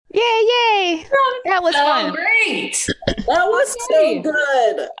That was fun. Great. That was so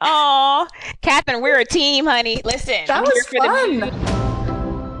good. Oh, Kathryn, we're a team, honey. Listen, That I'm was here for fun. the music.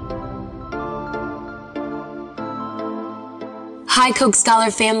 Hi, Coke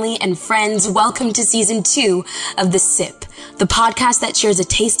Scholar family and friends. Welcome to season 2 of The Sip, the podcast that shares a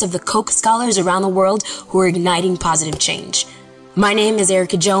taste of the Coke Scholars around the world who are igniting positive change. My name is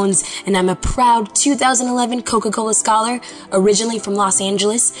Erica Jones, and I'm a proud 2011 Coca-Cola Scholar, originally from Los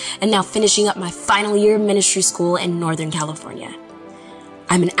Angeles, and now finishing up my final year of ministry school in Northern California.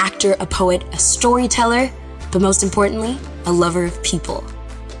 I'm an actor, a poet, a storyteller, but most importantly, a lover of people.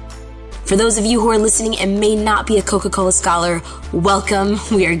 For those of you who are listening and may not be a Coca-Cola Scholar, welcome.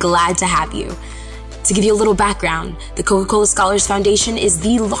 We are glad to have you. To give you a little background, the Coca-Cola Scholars Foundation is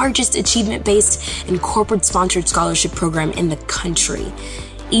the largest achievement-based and corporate-sponsored scholarship program in the country.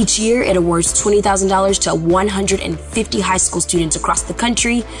 Each year, it awards $20,000 to 150 high school students across the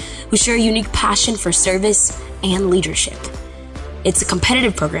country who share a unique passion for service and leadership. It's a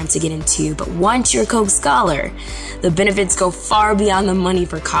competitive program to get into, but once you're a Coke Scholar, the benefits go far beyond the money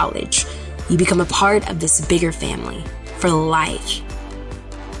for college. You become a part of this bigger family for life.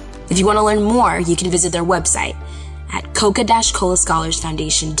 If you want to learn more, you can visit their website at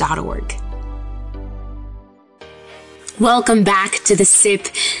coca-colascholarsfoundation.org. Welcome back to The Sip.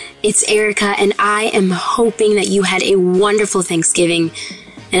 It's Erica, and I am hoping that you had a wonderful Thanksgiving.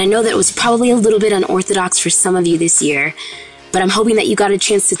 And I know that it was probably a little bit unorthodox for some of you this year, but I'm hoping that you got a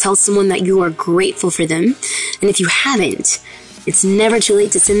chance to tell someone that you are grateful for them. And if you haven't, it's never too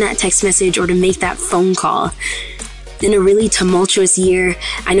late to send that text message or to make that phone call. In a really tumultuous year,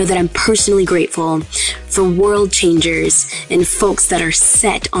 I know that I'm personally grateful for world changers and folks that are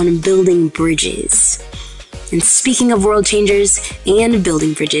set on building bridges. And speaking of world changers and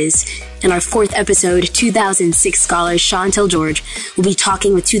building bridges, in our 4th episode, 2006 scholar Chantel George will be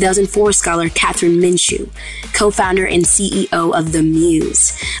talking with 2004 scholar Kathryn Minshew, co-founder and CEO of The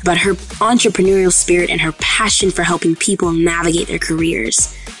Muse, about her entrepreneurial spirit and her passion for helping people navigate their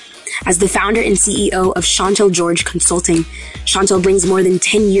careers. As the founder and CEO of Chantel George Consulting, Chantel brings more than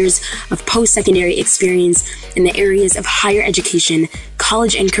 10 years of post-secondary experience in the areas of higher education,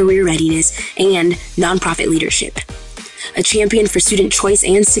 college and career readiness, and nonprofit leadership. A champion for student choice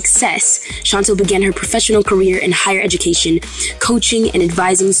and success, Chantel began her professional career in higher education, coaching and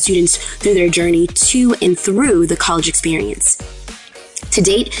advising students through their journey to and through the college experience. To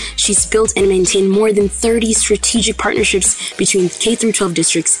date, she's built and maintained more than 30 strategic partnerships between K-12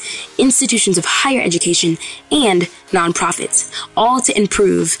 districts, institutions of higher education, and nonprofits, all to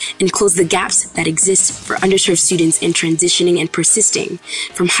improve and close the gaps that exist for underserved students in transitioning and persisting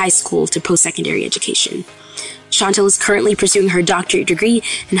from high school to post-secondary education. Chantel is currently pursuing her doctorate degree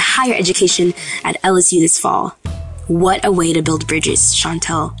in higher education at LSU this fall. What a way to build bridges,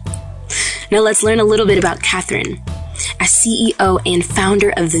 Chantel. Now let's learn a little bit about Kathryn. As CEO and founder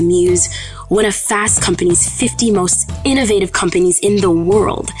of The Muse, one of Fast Company's 50 most innovative companies in the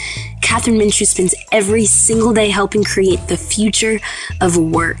world, Kathryn Minshew spends every single day helping create the future of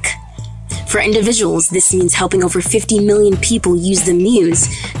work. For individuals, this means helping over 50 million people use The Muse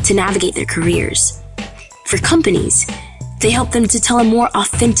to navigate their careers. For companies, they help them to tell a more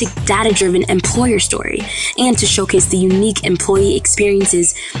authentic, data-driven employer story and to showcase the unique employee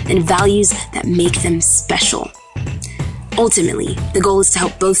experiences and values that make them special. Ultimately, the goal is to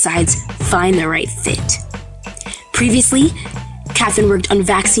help both sides find the right fit. Previously, Kathryn worked on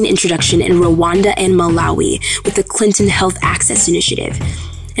vaccine introduction in Rwanda and Malawi with the Clinton Health Access Initiative,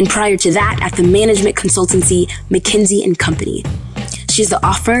 and prior to that at the management consultancy McKinsey & Company. She's the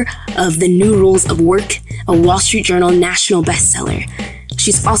author of The New Rules of Work, a Wall Street Journal national bestseller.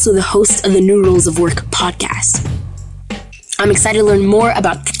 She's also the host of the New Rules of Work podcast. I'm excited to learn more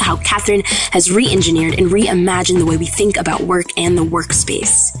about how Kathryn has re-engineered and reimagined the way we think about work and the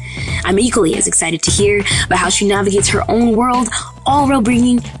workspace. I'm equally as excited to hear about how she navigates her own world, all while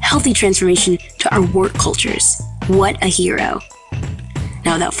bringing healthy transformation to our work cultures. What a hero.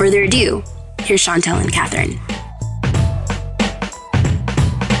 Now, without further ado, here's Chantel and Kathryn.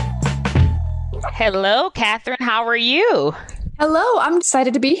 Hello, Kathryn. How are you? Hello, I'm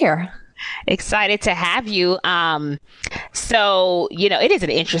excited to be here. Excited to have you. So, it is an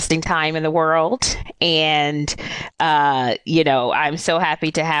interesting time in the world. And, I'm so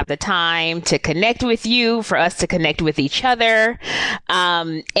happy to have the time to connect with you, for us to connect with each other.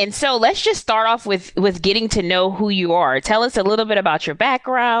 And so let's just start off with getting to know who you are. Tell us a little bit about your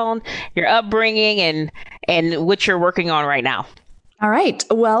background, your upbringing, and what you're working on right now. All right.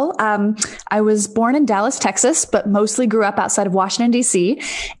 Well, I was born in Dallas, Texas, but mostly grew up outside of Washington, D.C.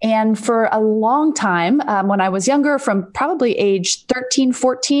 And for a long time, when I was younger, from probably age 13,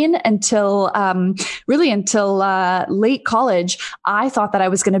 14 until late college, I thought that I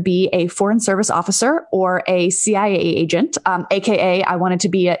was going to be a Foreign Service officer or a CIA agent, AKA I wanted to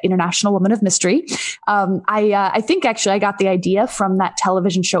be an international woman of mystery. I think actually I got the idea from that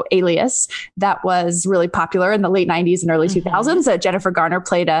television show Alias that was really popular in the late 90s and early 2000s. Jennifer Garner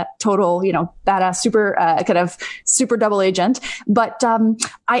played a total, badass, super double agent. But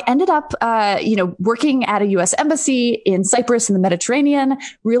I ended up, working at a U.S. embassy in Cyprus in the Mediterranean,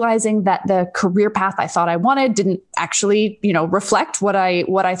 realizing that the career path I thought I wanted didn't actually, reflect what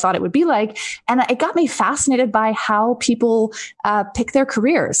I thought it would be like. And it got me fascinated by how people pick their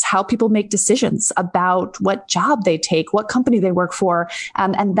careers, how people make decisions about what job they take, what company they work for.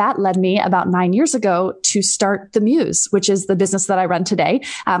 And that led me about 9 years ago to start The Muse, which is the business that I run today.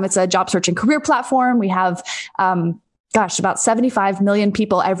 It's a job search and career platform. We have, about 75 million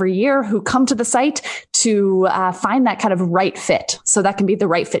people every year who come to the site to find that kind of right fit. So that can be the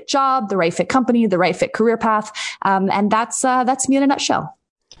right fit job, the right fit company, the right fit career path. And that's me in a nutshell.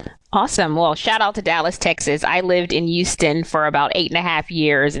 Awesome. Well, shout out to Dallas, Texas. I lived in Houston for about 8.5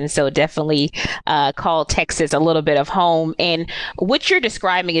 years. And so definitely call Texas a little bit of home. And what you're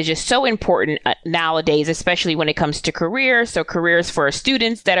describing is just so important nowadays, especially when it comes to careers. So careers for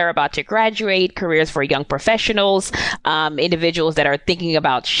students that are about to graduate, careers for young professionals, individuals that are thinking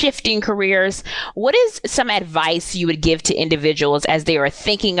about shifting careers. What is some advice you would give to individuals as they are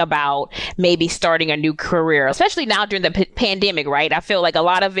thinking about maybe starting a new career, especially now during the pandemic, right? I feel like a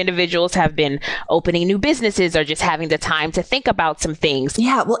lot of individuals have been opening new businesses or just having the time to think about some things.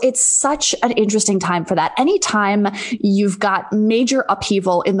 Yeah, well, it's such an interesting time for that. Anytime you've got major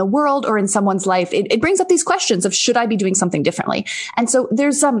upheaval in the world or in someone's life, it brings up these questions of, should I be doing something differently? And so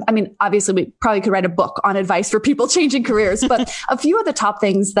there's obviously we probably could write a book on advice for people changing careers, but a few of the top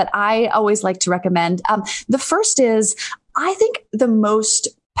things that I always like to recommend. The first is, I think the most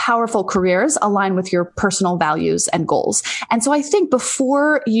powerful careers align with your personal values and goals. And so I think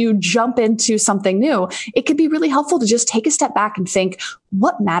before you jump into something new, it could be really helpful to just take a step back and think,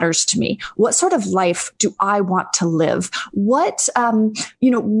 what matters to me? What sort of life do I want to live? What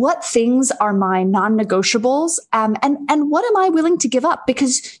things are my non-negotiables? And what am I willing to give up?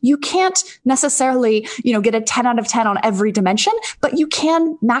 Because you can't necessarily, get a 10 out of 10 on every dimension, but you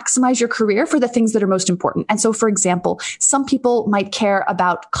can maximize your career for the things that are most important. And so, for example, some people might care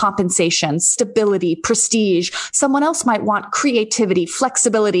about compensation, stability, prestige. Someone else might want creativity,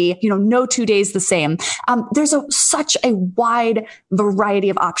 flexibility, no 2 days the same. There's such a wide variety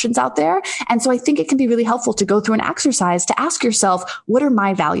of options out there. And so I think it can be really helpful to go through an exercise to ask yourself, what are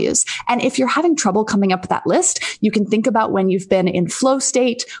my values? And if you're having trouble coming up with that list, you can think about when you've been in flow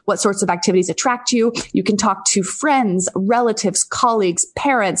state, what sorts of activities attract you. You can talk to friends, relatives, colleagues,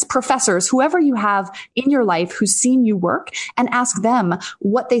 parents, professors, whoever you have in your life who's seen you work, and ask them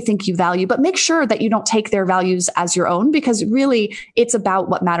what they think you value. But make sure that you don't take their values as your own, because really it's about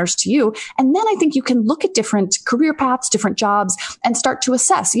what matters to you. And then I think you can look at different career paths, different jobs, and start to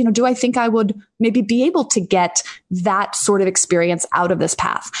assess, do I think I would maybe be able to get that sort of experience out of this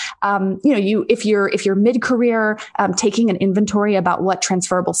path? If you're mid-career, taking an inventory about what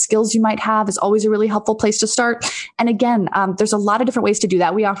transferable skills you might have is always a really helpful place to start. And again, there's a lot of different ways to do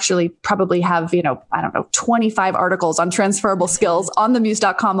that. We actually probably have, 25 articles on transferable skills on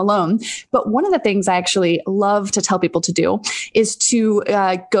themuse.com alone. But one of the things I actually love to tell people to do is to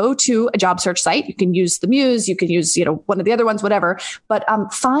go to a job search site. You can use the Muse, you can use, one of the other ones, whatever, but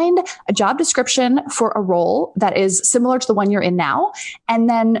find a job description for a role that is similar to the one you're in now, and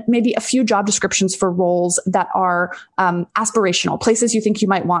then maybe a few job descriptions for roles that are aspirational, places you think you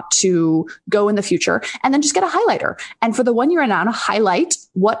might want to go in the future, and then just get a highlighter. And for the one you're in now, highlight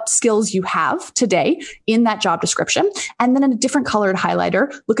what skills you have today in that job description, and then in a different colored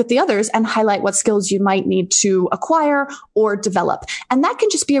highlighter, look at the others and highlight what skills you might need to acquire or develop. And that can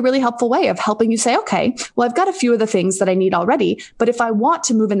just be a really helpful way of helping you say, okay, well, I've got a few of the things that I need already, but if I want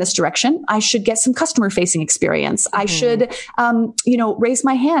to move in this direction, I should get some customer facing experience. I should, raise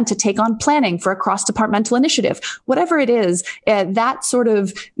my hand to take on planning for a cross-departmental initiative. Whatever it is, that sort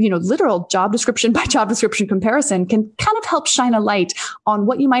of, literal job description by job description comparison can kind of help shine a light on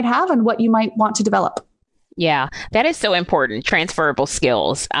what you might have and what you might want to develop. Yeah, that is so important. Transferable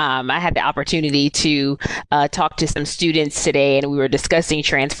skills. I had the opportunity to talk to some students today, and we were discussing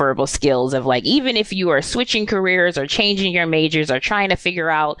transferable skills of like, even if you are switching careers or changing your majors or trying to figure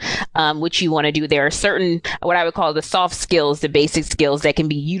out what you want to do, there are certain, what I would call the soft skills, the basic skills that can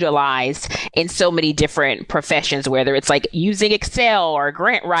be utilized in so many different professions, whether it's like using Excel or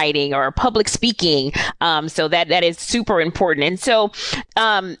grant writing or public speaking. So that is super important. And so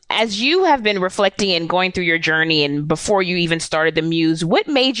as you have been reflecting and going through your journey and before you even started the Muse, what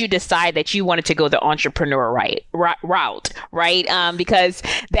made you decide that you wanted to go the entrepreneur route, right? Because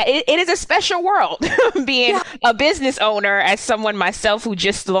it is a special world being a business owner, as someone myself who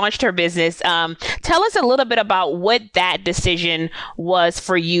just launched her business. Tell us a little bit about what that decision was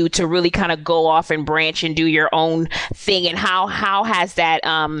for you to really kind of go off and branch and do your own thing, and how has that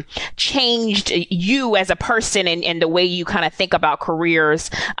changed you as a person and the way you kind of think about careers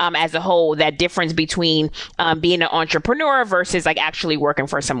as a whole, that difference between being an entrepreneur versus like actually working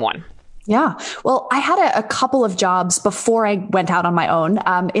for someone. Yeah. Well, I had a couple of jobs before I went out on my own.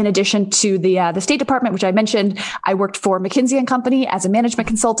 In addition to the State Department, which I mentioned, I worked for McKinsey and Company as a management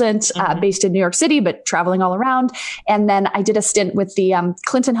consultant, based in New York City, but traveling all around. And then I did a stint with the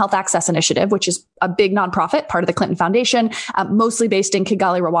Clinton Health Access Initiative, which is a big nonprofit, part of the Clinton Foundation, mostly based in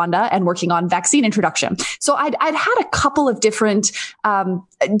Kigali, Rwanda, and working on vaccine introduction. So I'd had a couple of different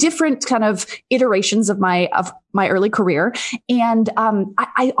kind of iterations of my early career. And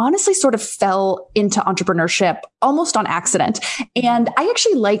I honestly sort of fell into entrepreneurship almost on accident. And I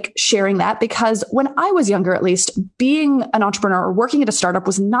actually like sharing that because when I was younger, at least, being an entrepreneur or working at a startup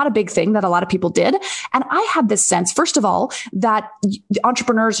was not a big thing that a lot of people did. And I had this sense, first of all, that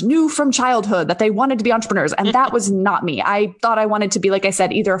entrepreneurs knew from childhood that they wanted to be entrepreneurs. And that was not me. I thought I wanted to be, like I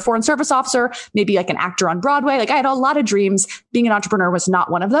said, either a foreign service officer, maybe like an actor on Broadway. Like I had a lot of dreams. Being an entrepreneur was not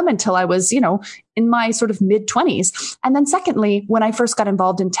one of them until I was, in my sort of mid-20s. And then secondly, when I first got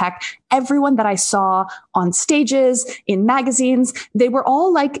involved in tech, everyone that I saw on stages, in magazines, they were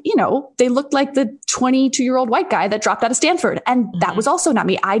all like, they looked like the 22-year-old white guy that dropped out of Stanford. And that was also not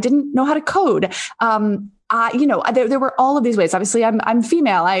me. I didn't know how to code. There were all of these ways. Obviously, I'm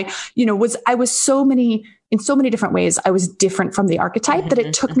female. I was in so many different ways, I was different from the archetype that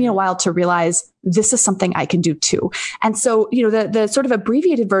it took me a while to realize this is something I can do too. And so, the sort of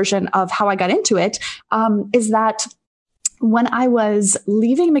abbreviated version of how I got into it is that when I was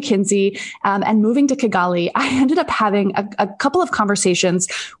leaving McKinsey and moving to Kigali, I ended up having a couple of conversations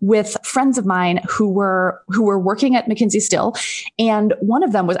with friends of mine who were working at McKinsey still. And one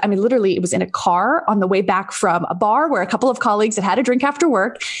of them was, literally, it was in a car on the way back from a bar where a couple of colleagues had a drink after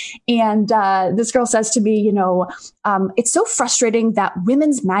work. And this girl says to me, it's so frustrating that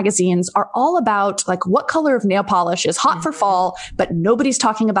women's magazines are all about like what color of nail polish is hot for fall, but nobody's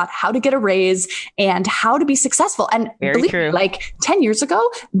talking about how to get a raise and how to be successful. And like 10 years ago,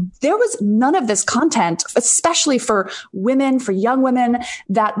 there was none of this content, especially for women, for young women,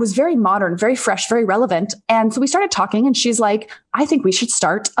 that was very modern, very fresh, very relevant. And so we started talking and she's like, I think we should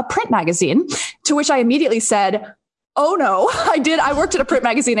start a print magazine, to which I immediately said, oh no, I worked at a print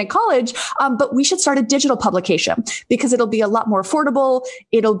magazine in college, but we should start a digital publication because it'll be a lot more affordable.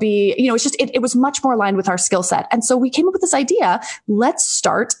 It'll be, it was much more aligned with our skill set. And so we came up with this idea. Let's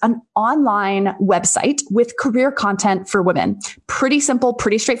start an online website with career content for women. Pretty simple,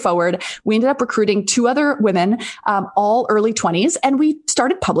 pretty straightforward. We ended up recruiting 2 other women, all early 20s, and we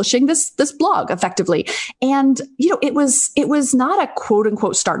started publishing this blog effectively. And, it was not a quote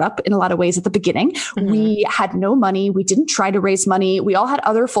unquote startup in a lot of ways at the beginning. We had no money. We didn't try to raise money. We all had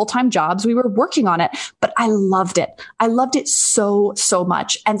other full-time jobs. We were working on it, but I loved it. I loved it so, so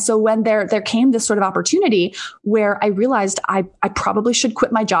much. And so when there came this sort of opportunity where I realized I probably should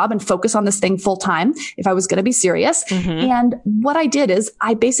quit my job and focus on this thing full-time if I was going to be serious. And what I did is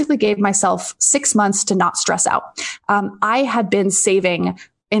I basically gave myself 6 months to not stress out. I had been saving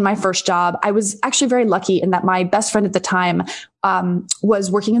in my first job. I was actually very lucky in that my best friend at the time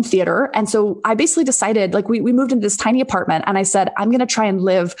was working in theater. And so I basically decided, like, we moved into this tiny apartment and I said, I'm going to try and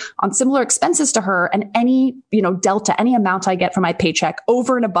live on similar expenses to her, and any, delta, any amount I get from my paycheck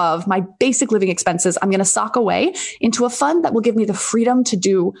over and above my basic living expenses, I'm going to sock away into a fund that will give me the freedom to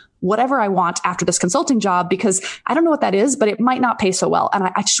do whatever I want after this consulting job, because I don't know what that is, but it might not pay so well. And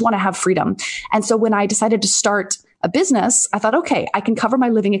I just want to have freedom. And so when I decided to start a business, I thought, okay, I can cover my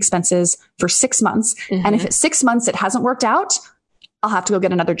living expenses for 6 months. And if at 6 months it hasn't worked out, I'll have to go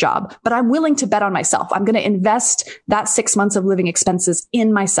get another job, but I'm willing to bet on myself. I'm going to invest that 6 months of living expenses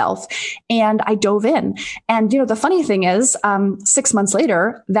in myself. And I dove in. And, the funny thing is, 6 months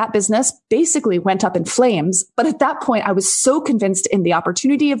later, that business basically went up in flames. But at that point, I was so convinced in the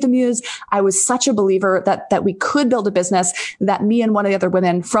opportunity of the Muse. I was such a believer that we could build a business, that me and one of the other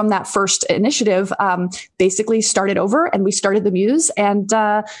women from that first initiative, basically started over, and we started the Muse. And,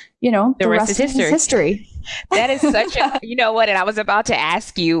 the rest is history. That is such a, you know what? And I was about to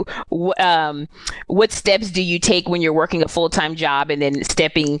ask you, what steps do you take when you're working a full-time job and then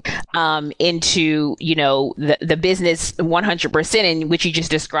stepping into, the business 100%, and which you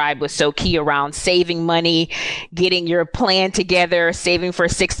just described was so key around saving money, getting your plan together, saving for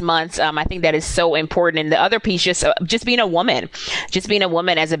 6 months. I think that is so important. And the other piece, just being a woman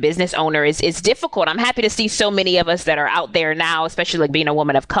as a business owner is difficult. I'm happy to see so many of us that are out there now, especially like being a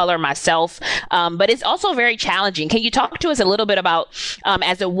woman of color myself. But it's also very challenging. Can you talk to us a little bit about,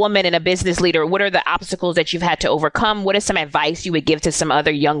 as a woman and a business leader, what are the obstacles that you've had to overcome? What is some advice you would give to some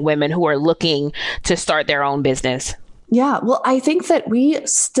other young women who are looking to start their own business? Yeah, well, I think that we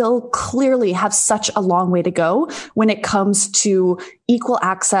still clearly have such a long way to go when it comes to equal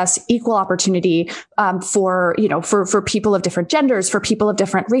access, equal opportunity for people of different genders, for people of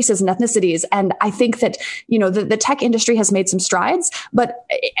different races and ethnicities. And I think that, the tech industry has made some strides, but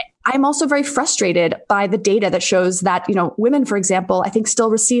I'm also very frustrated by the data that shows that, women, for example, I think still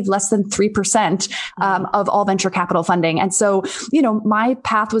receive less than 3% of all venture capital funding. And so, my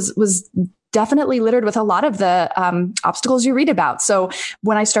path was definitely littered with a lot of the obstacles you read about. So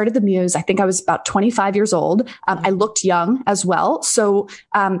when I started the Muse, I think I was about 25 years old. I looked young as well. So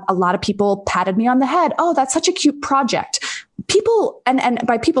a lot of people patted me on the head. Oh, that's such a cute project. People, and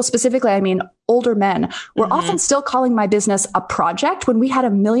by people specifically, I mean older men, were often still calling my business a project when we had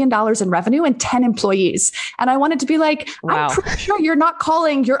 $1 million in revenue and 10 employees. And I wanted to be like, wow. I'm pretty sure you're not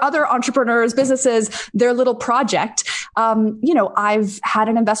calling your other entrepreneurs, businesses, their little project. I've had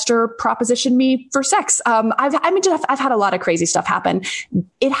an investor proposition me for sex. I've had a lot of crazy stuff happen.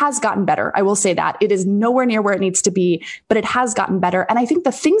 It has gotten better. I will say that. It is nowhere near where it needs to be, but it has gotten better. And I think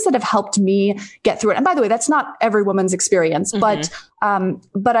the things that have helped me get through it, and by the way, that's not every woman's experience, but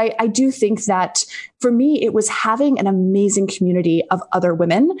I do think that for me, it was having an amazing community of other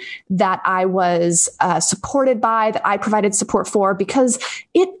women that I was supported by, that I provided support for, because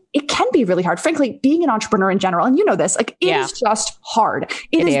it can be really hard. Frankly, being an entrepreneur in general, and this, it is just hard.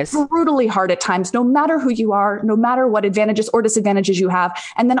 It is brutally hard at times, no matter who you are, no matter what advantages or disadvantages you have.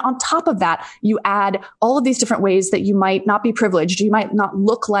 And then on top of that, you add all of these different ways that you might not be privileged. You might not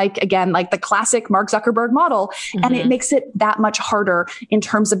look like the classic Mark Zuckerberg model. And it makes it that much harder in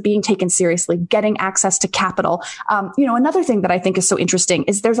terms of being taken seriously, getting access to capital. Another thing that I think is so interesting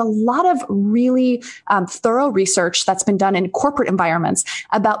is there's a lot of really thorough research that's been done in corporate environments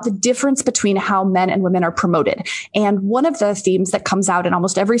about the difference between how men and women are promoted. And one of the themes that comes out in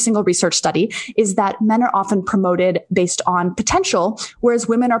almost every single research study is that men are often promoted based on potential, whereas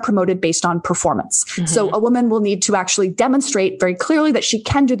women are promoted based on performance. So a woman will need to actually demonstrate very clearly that she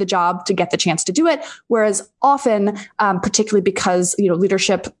can do the job to get the chance to do it. Whereas often, particularly because,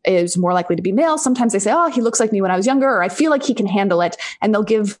 leadership is more likely to be male, sometimes they say, oh, he looks like me when I was younger, or I feel like he can handle it. And they'll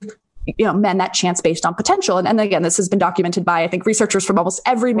give men that chance based on potential. And again, this has been documented by, I think, researchers from almost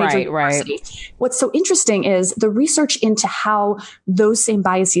every major university. Right. What's so interesting is the research into how those same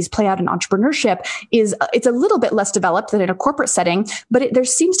biases play out in entrepreneurship it's a little bit less developed than in a corporate setting, but there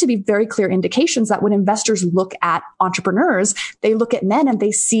seems to be very clear indications that when investors look at entrepreneurs, they look at men and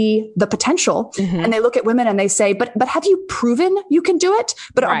they see the potential, and they look at women and they say, but have you proven you can do it?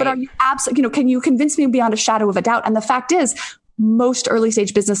 But are you can you convince me beyond a shadow of a doubt? And the fact is, most early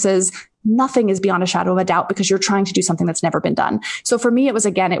stage businesses, nothing is beyond a shadow of a doubt because you're trying to do something that's never been done. So for me, it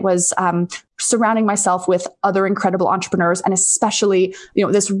was surrounding myself with other incredible entrepreneurs, and especially,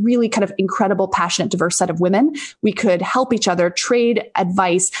 this really kind of incredible, passionate, diverse set of women. We could help each other, trade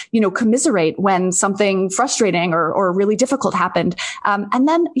advice, commiserate when something frustrating or really difficult happened. And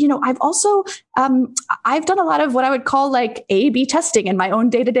then, I've also, I've done a lot of what I would call A/B testing in my own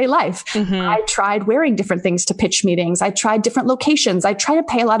day-to-day life. I tried wearing different things to pitch meetings. I tried different locations. I try to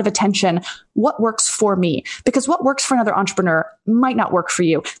pay a lot of attention. What works for me? Because what works for another entrepreneur might not work for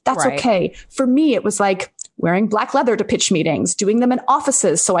you. That's okay. For me, it was wearing black leather to pitch meetings, doing them in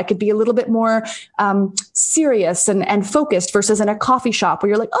offices so I could be a little bit more serious and focused versus in a coffee shop where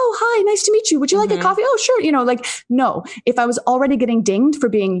you're like, oh, hi, nice to meet you. Would you like a coffee? Oh, sure. No, if I was already getting dinged for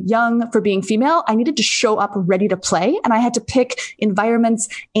being young, for being female, I needed to show up ready to play. And I had to pick environments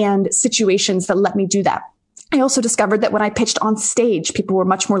and situations that let me do that. I also discovered that when I pitched on stage, people were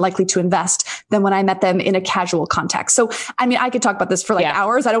much more likely to invest than when I met them in a casual context. So, I mean, I could talk about this for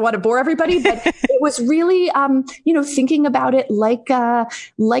hours. I don't want to bore everybody, but it was really, thinking about it like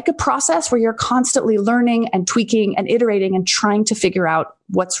a process where you're constantly learning and tweaking and iterating and trying to figure out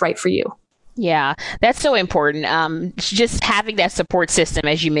what's right for you. Yeah, that's so important. Just having that support system,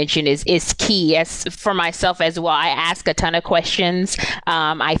 as you mentioned, is key. As for myself as well, I ask a ton of questions.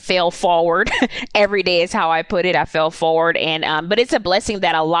 I fail forward. Every day is how I put it. I fail forward. But it's a blessing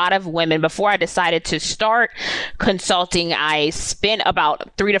that a lot of women, before I decided to start consulting, I spent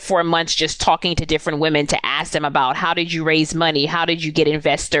about 3 to 4 months just talking to different women to ask them about how did you raise money? How did you get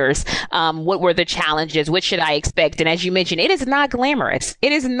investors? What were the challenges? What should I expect? And as you mentioned, it is not glamorous.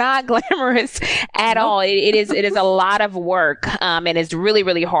 It is not glamorous at all. It is a lot of work, and it's really,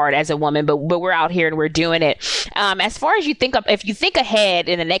 really hard as a woman, but we're out here and we're doing it. As far as if you think ahead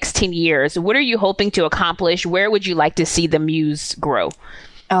in the next 10 years, what are you hoping to accomplish? Where would you like to see the Muse grow?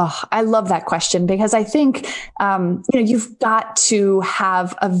 Oh, I love that question because I think, you've got to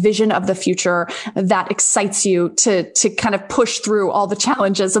have a vision of the future that excites you to kind of push through all the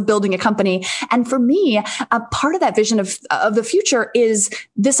challenges of building a company. And for me, a part of that vision of the future is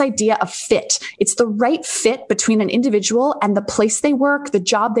this idea of fit. It's the right fit between an individual and the place they work, the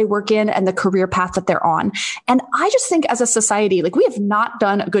job they work in, and the career path that they're on. And I just think as a society, we have not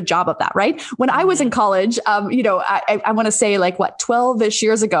done a good job of that, right? When I was in college, I want to say 12-ish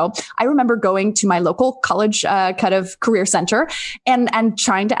years ago, I remember going to my local college kind of career center and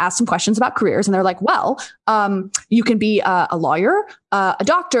trying to ask some questions about careers. And they're like, well, you can be a lawyer, a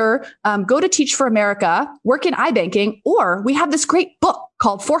doctor, go to Teach for America, work in iBanking, or we have this great book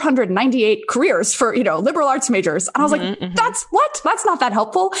called 498 Careers for, liberal arts majors. And I was like, that's not that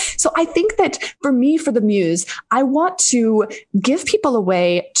helpful. So I think that for me, for the Muse, I want to give people a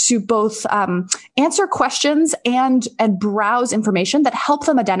way to both answer questions and browse information that help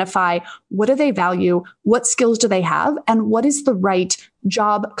them identify what do they value, what skills do they have, and what is the right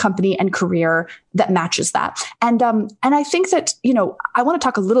job, company, and career that matches that. And I think that, I want to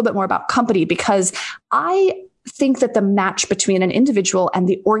talk a little bit more about company because I think that the match between an individual and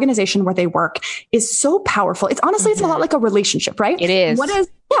the organization where they work is so powerful. It's honestly, it's a lot like a relationship, right? It is.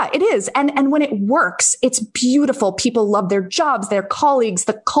 Yeah, it is. And when it works, it's beautiful. People love their jobs, their colleagues,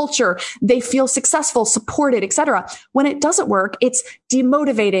 the culture. They feel successful, supported, etc. When it doesn't work, it's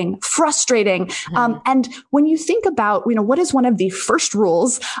demotivating, frustrating. And when you think about, what is one of the first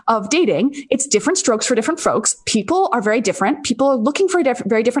rules of dating, it's different strokes for different folks. People are very different. People are looking for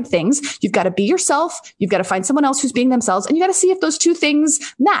very different things. You've got to be yourself. You've got to find someone else who's being themselves. And you got to see if those two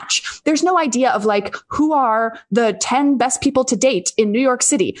things match. There's no idea of who are the 10 best people to date in New York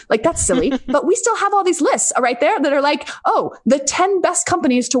City. That's silly, but we still have all these lists right there that are the 10 best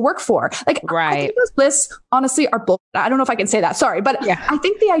companies to work for. Right. I think those lists honestly are bull. I don't know if I can say that. Sorry. But yeah. I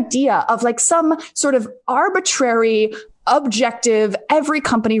think the idea of some sort of arbitrary, objective, every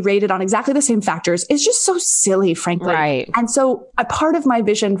company rated on exactly the same factors is just so silly, frankly. Right. And so a part of my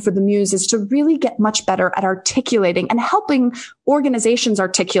vision for the Muse is to really get much better at articulating and helping organizations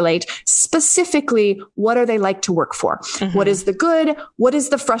articulate specifically what are they like to work for? Mm-hmm. What is the good? What is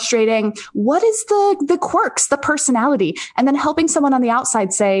the frustrating? What is the quirks, the personality? And then helping someone on the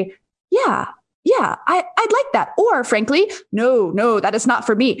outside say, yeah, I'd like that. Or frankly, no, that is not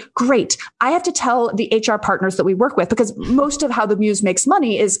for me. Great. I have to tell the HR partners that we work with because most of how the Muse makes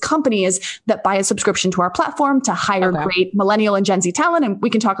money is companies that buy a subscription to our platform to hire great millennial and Gen Z talent. And we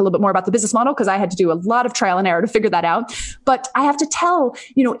can talk a little bit more about the business model because I had to do a lot of trial and error to figure that out. But I have to tell,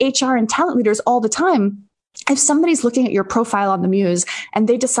 HR and talent leaders all the time, if somebody's looking at your profile on the Muse and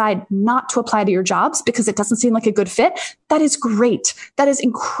they decide not to apply to your jobs because it doesn't seem like a good fit, that is great. That is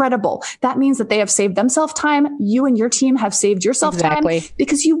incredible. That means that they have saved themselves time. You and your team have saved yourself time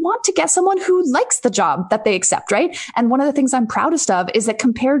because you want to get someone who likes the job that they accept, right? And one of the things I'm proudest of is that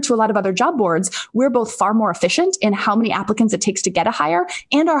compared to a lot of other job boards, we're both far more efficient in how many applicants it takes to get a hire,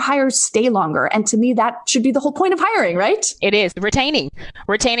 and our hires stay longer. And to me, that should be the whole point of hiring, right? It is retaining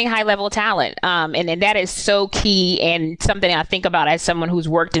high level talent. And that is so key and something I think about as someone who's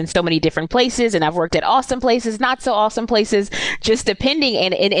worked in so many different places, and I've worked at awesome places, not so awesome places, just depending.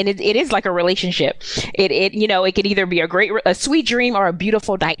 And it is like a relationship. It could either be a sweet dream or a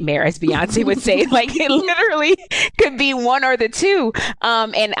beautiful nightmare, as Beyonce would say. It literally could be one or the two.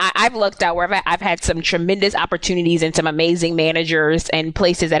 And I've looked out where I've had some tremendous opportunities and some amazing managers and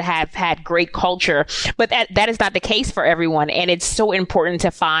places that have had great culture, but that is not the case for everyone. And it's so important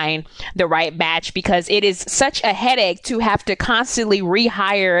to find the right match because it is is such a headache to have to constantly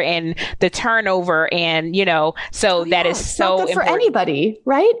rehire and the turnover, and so that is it's so not good for important. anybody,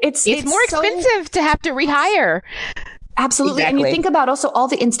 right? It's more expensive to have to rehire. Absolutely. Exactly. And you think about also all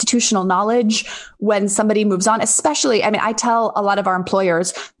the institutional knowledge when somebody moves on, especially, I tell a lot of our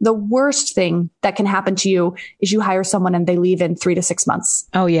employers, the worst thing that can happen to you is you hire someone and they leave in 3 to 6 months.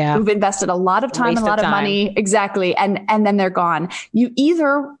 Oh, yeah. Who've invested a lot of time and a lot of money. Exactly. And then they're gone. You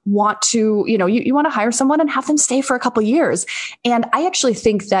either want to, you want to hire someone and have them stay for a couple years. And I actually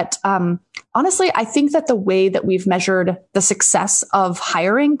think that, honestly, I think that the way that we've measured the success of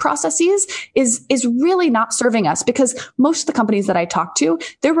hiring processes is really not serving us, because most of the companies that I talk to,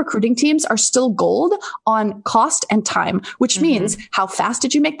 their recruiting teams are still gold on cost and time, which means how fast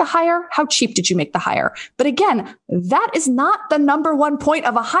did you make the hire? How cheap did you make the hire? But again, that is not the number one point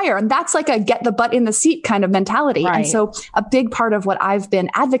of a hire. And that's like a get the butt in the seat kind of mentality. Right. And so a big part of what I've been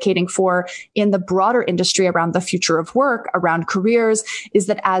advocating for in the broader industry around the future of work, around careers, is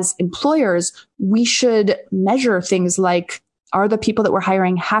that as employers, we should measure things like, are the people that we're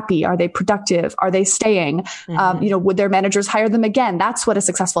hiring happy? Are they productive? Are they staying? Would their managers hire them again? That's what a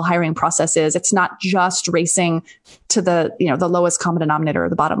successful hiring process is. It's not just racing to the lowest common denominator or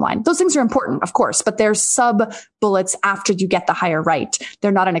the bottom line. Those things are important, of course, but they're sub bullets after you get the hire right.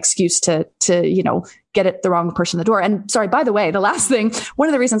 They're not an excuse to get it the wrong person in the door. And sorry, by the way, the last thing, one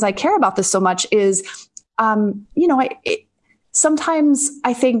of the reasons I care about this so much is, sometimes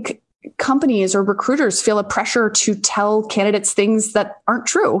I think companies or recruiters feel a pressure to tell candidates things that aren't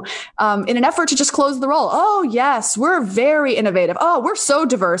true, in an effort to just close the role. Oh, yes, we're very innovative. Oh, we're so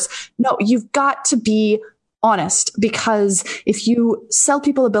diverse. No, you've got to be honest, because if you sell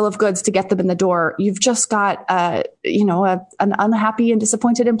people a bill of goods to get them in the door, you've just got, an unhappy and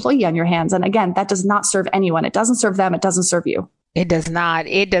disappointed employee on your hands. And again, that does not serve anyone. It doesn't serve them. It doesn't serve you. It does not.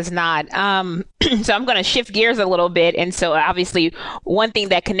 It does not. So I'm going to shift gears a little bit. And so obviously one thing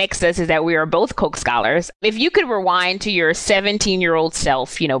that connects us is that we are both Koch scholars. If you could rewind to your 17-year-old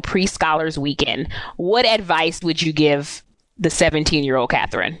self, pre-scholars weekend, what advice would you give the 17-year-old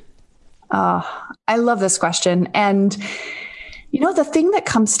Kathryn? I love this question. And, the thing that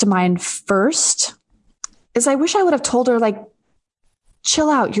comes to mind first is I wish I would have told her, like, chill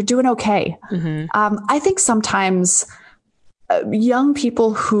out. You're doing okay. I think sometimes young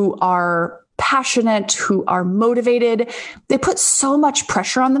people who are passionate, who are motivated, they put so much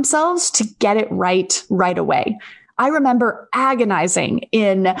pressure on themselves to get it right away. I remember agonizing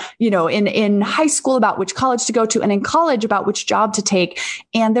in high school about which college to go to, and in college about which job to take.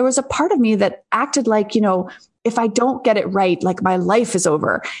 And there was a part of me that acted like, if I don't get it right, like my life is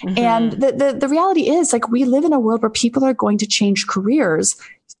over. And the reality is, like, we live in a world where people are going to change careers,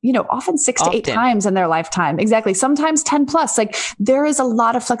 often 6 to 8 times in their lifetime. Exactly. Sometimes 10 plus. Like, there is a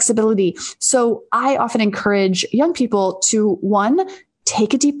lot of flexibility. So I often encourage young people to, one,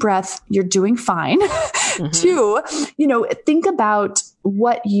 take a deep breath. You're doing fine. 2, think about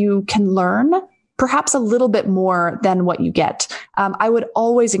what you can learn, perhaps a little bit more than what you get. I would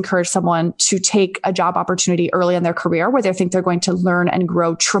always encourage someone to take a job opportunity early in their career where they think they're going to learn and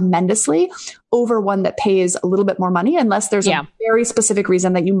grow tremendously over one that pays a little bit more money, unless there's a very specific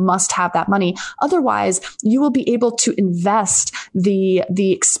reason that you must have that money. Otherwise, you will be able to invest the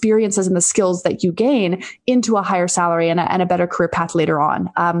experiences and the skills that you gain into a higher salary and a better career path later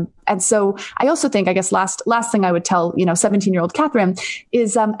on. And so I also think, I guess, last thing I would tell, 17-year-old Kathryn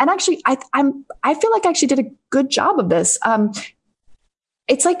is, and actually, I feel like I actually did a good job of this.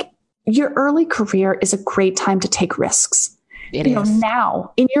 It's like your early career is a great time to take risks.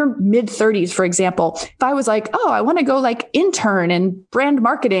 Now in your mid 30s, for example, if I was like, oh, I want to go like intern in brand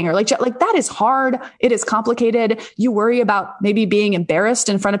marketing, or like that is hard. It is complicated. You worry about maybe being embarrassed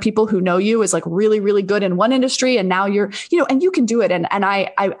in front of people who know you as like really, really good in one industry. And now you're, and you can do it. And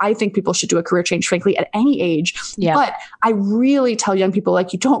I think people should do a career change, frankly, at any age. Yeah. But I really tell young people,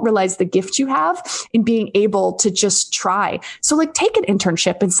 like, you don't realize the gift you have in being able to just try. So like, take an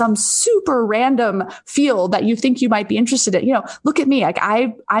internship in some super random field that you think you might be interested in. Look at me. Like,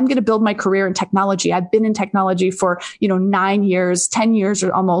 I'm going to build my career in technology. I've been in technology for, 9 years, 10 years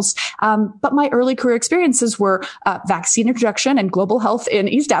or almost. But my early career experiences were vaccine introduction and global health in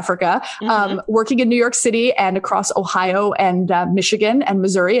East Africa, working in New York City and across Ohio and Michigan and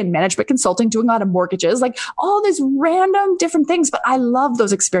Missouri, and management consulting, doing a lot of mortgages, like all these random different things. But I love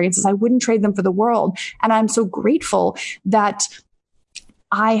those experiences. I wouldn't trade them for the world. And I'm so grateful that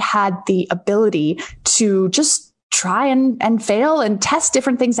I had the ability to just try and fail and test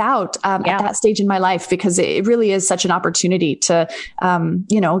different things out at that stage in my life, because it really is such an opportunity to,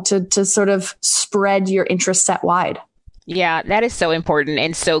 to sort of spread your interest set wide. Yeah, that is so important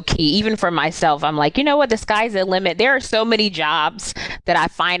and so key. Even for myself, I'm like, you know what? The sky's the limit. There are so many jobs that I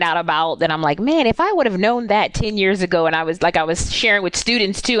find out about that I'm like, man, if I would have known that 10 years ago, and I was sharing with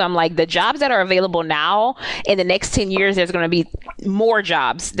students too, I'm like, the jobs that are available now in the next 10 years, there's going to be more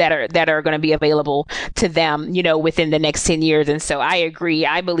jobs that are going to be available to them, within the next 10 years. And so I agree.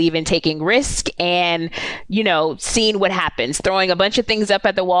 I believe in taking risk and, seeing what happens, throwing a bunch of things up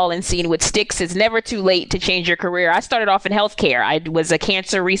at the wall and seeing what sticks. It's never too late to change your career. I started off in healthcare. I was a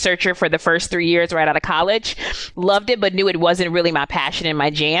cancer researcher for the first 3 years right out of college. Loved it, but knew it wasn't really my passion and my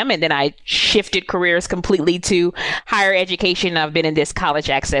jam. And then I shifted careers completely to higher education. I've been in this college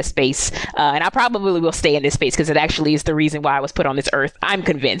access space, and I probably will stay in this space because it actually is the reason why I was put on this earth. I'm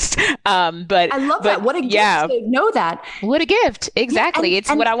convinced. But I love that. What a gift to know that. What a gift. Exactly. It's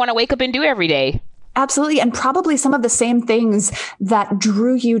what I want to wake up and do every day. Absolutely. And probably some of the same things that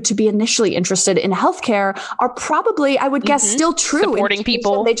drew you to be initially interested in healthcare are probably, I would guess, still true. Supporting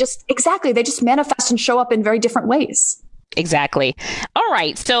people. They just manifest and show up in very different ways. Exactly. All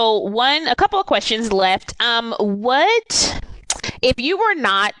right. So a couple of questions left. What, if you were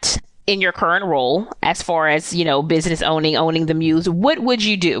not in your current role, as far as, business owning the muse, what would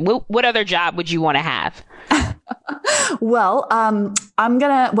you do? What other job would you want to have? Well,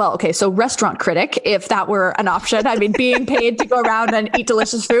 so restaurant critic, if that were an option. I mean, being paid to go around and eat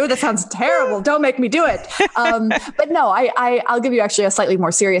delicious food, that sounds terrible. Don't make me do it. But no, I'll give you actually a slightly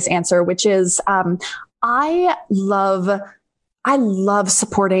more serious answer, which is, I love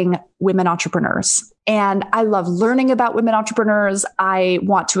supporting women entrepreneurs. And I love learning about women entrepreneurs. I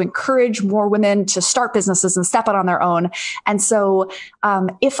want to encourage more women to start businesses and step out on their own. And so,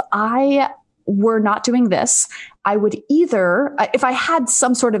 if I were not doing this, I would either, if I had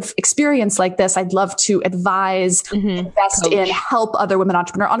some sort of experience like this, I'd love to advise, invest in, help other women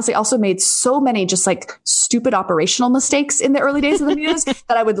entrepreneurs. Honestly, also made so many just like stupid operational mistakes in the early days of the Muse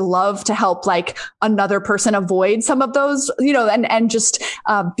that I would love to help like another person avoid some of those, and just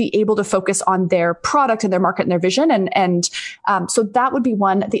be able to focus on their product and their market and their vision. And so that would be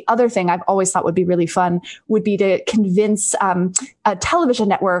one. The other thing I've always thought would be really fun would be to convince a television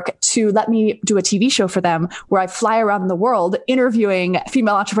network to let me do a TV show for them where I fly around the world interviewing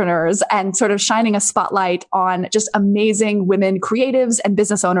female entrepreneurs and sort of shining a spotlight on just amazing women creatives and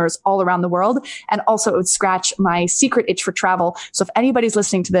business owners all around the world. And also it would scratch my secret itch for travel. So if anybody's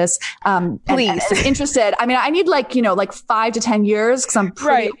listening to this, please and interested, I mean, I need like 5 to 10 years because I'm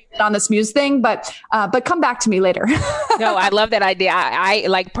pretty on this Muse thing, but come back to me later. No, I love that idea. I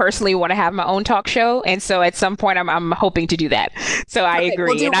like personally want to have my own talk show. And so at some point I'm hoping to do that. So I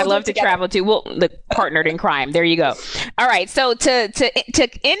agree. And I love to travel too. Well, the partnered in crime. There you go. All right. So to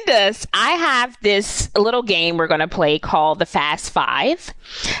end us, I have this little game we're going to play called the Fast Five.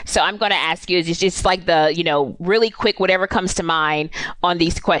 So I'm going to ask you, it's just like the, really quick, whatever comes to mind on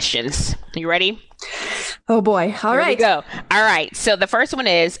these questions. You ready? Oh boy. All right. Here we go. All right. So the first one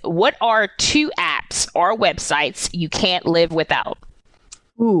is, what are 2 apps or websites you can't live without?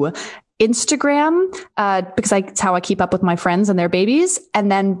 Ooh, Instagram, because it's how I keep up with my friends and their babies,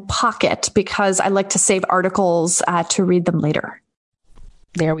 and then Pocket, because I like to save articles to read them later.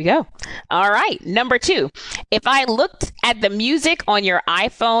 There we go. All right. Number 2, if I looked at the music on your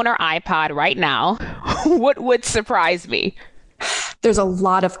iPhone or iPod right now, what would surprise me? There's a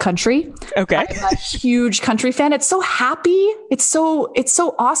lot of country. Okay. I'm a huge country fan. It's so happy. It's so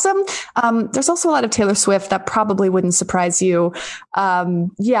awesome. There's also a lot of Taylor Swift that probably wouldn't surprise you.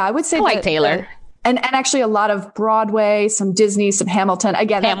 I would say I like Taylor. And actually a lot of Broadway, some Disney, some Hamilton.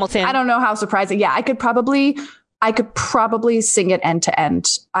 Again, Hamilton. I don't know how surprising. Yeah, I could probably sing it end to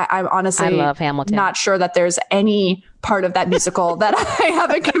end. I'm honestly, I love Hamilton. Not sure that there's any part of that musical that I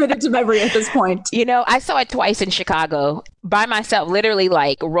haven't committed to memory at this point. I saw it twice in Chicago by myself, literally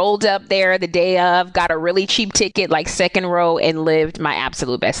like rolled up there the day of, got a really cheap ticket, like second row, and lived my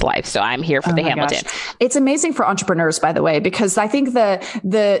absolute best life. So I'm here for the Hamilton. Gosh. It's amazing for entrepreneurs, by the way, because I think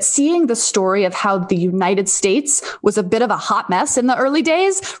the seeing the story of how the United States was a bit of a hot mess in the early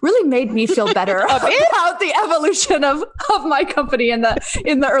days really made me feel better about the evolution of my company in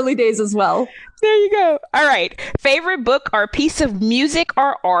the early days as well. There you go. All right. Favorite book or piece of music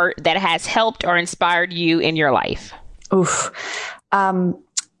or art that has helped or inspired you in your life? Oof.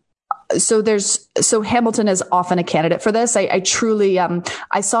 So Hamilton is often a candidate for this. I truly,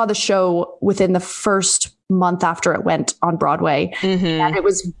 I saw the show within the first month after it went on Broadway. And it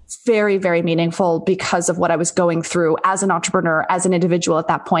was very, very meaningful because of what I was going through as an entrepreneur, as an individual at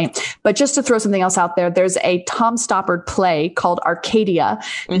that point. But just to throw something else out there, there's a Tom Stoppard play called Arcadia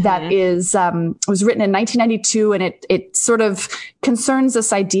that was written in 1992. And it sort of concerns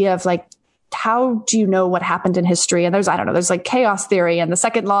this idea of like, how do you know what happened in history? And there's like chaos theory and the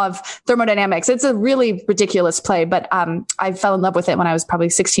second law of thermodynamics. It's a really ridiculous play, but I fell in love with it when I was probably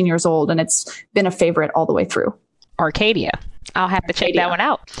 16 years old, and it's been a favorite all the way through. Arcadia. I'll have to check that one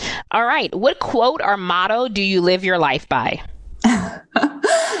out. All right. What quote or motto do you live your life by?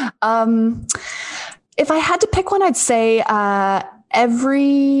 If I had to pick one, I'd say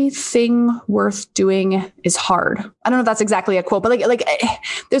everything worth doing is hard. I don't know if that's exactly a quote, but like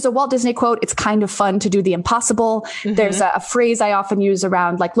there's a Walt Disney quote. It's kind of fun to do the impossible. Mm-hmm. There's a phrase I often use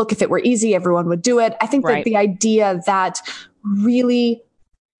around like, look, if it were easy, everyone would do it. I think that the idea that really,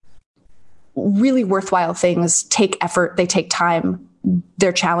 really worthwhile things take effort, they take time,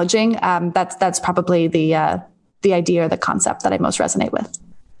 they're challenging. That's probably the idea or the concept that I most resonate with.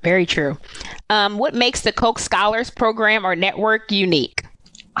 Very true. What makes the Koch Scholars Program or Network unique?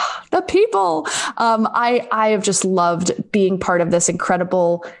 The people. I have just loved being part of this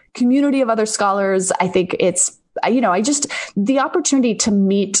incredible community of other scholars. I think it's, the opportunity to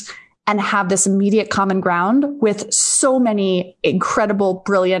meet and have this immediate common ground with so many incredible,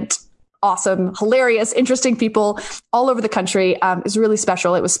 brilliant, awesome, hilarious, interesting people all over the country is really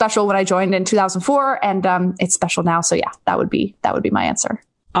special. It was special when I joined in 2004, and it's special now. So yeah, that would be my answer.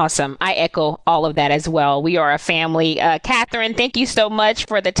 Awesome. I echo all of that as well. We are a family. Kathryn, thank you so much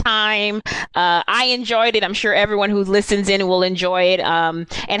for the time. I enjoyed it. I'm sure everyone who listens in will enjoy it.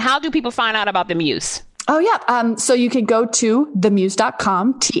 And how do people find out about the Muse? Oh, yeah. So you can go to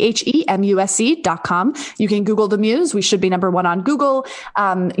themuse.com, THEMUSE.com. You can Google The Muse. We should be number one on Google.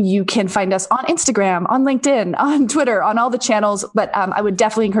 You can find us on Instagram, on LinkedIn, on Twitter, on all the channels. But I would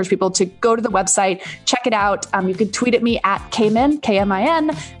definitely encourage people to go to the website, check it out. You can tweet at me at Kmin,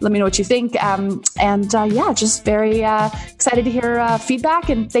 Kmin. Let me know what you think. Just very excited to hear feedback.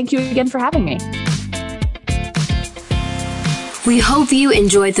 And thank you again for having me. We hope you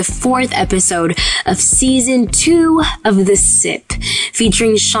enjoyed the 4th episode of Season 2 of The Sip,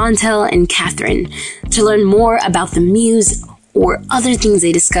 featuring Chantel and Kathryn. To learn more about the Muse or other things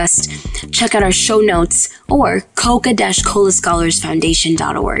they discussed, check out our show notes or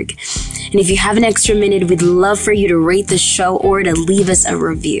coca-colascholarsfoundation.org. And if you have an extra minute, we'd love for you to rate the show or to leave us a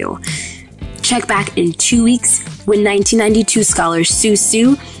review. Check back in 2 weeks when 1992 scholar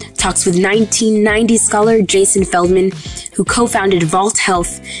Sue talks with 1990 scholar Jason Feldman, who co-founded Vault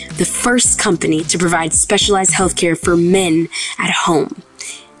Health, the first company to provide specialized healthcare for men at home.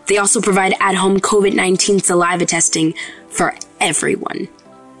 They also provide at-home COVID-19 saliva testing for everyone,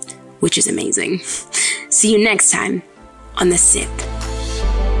 which is amazing. See you next time on The Sip.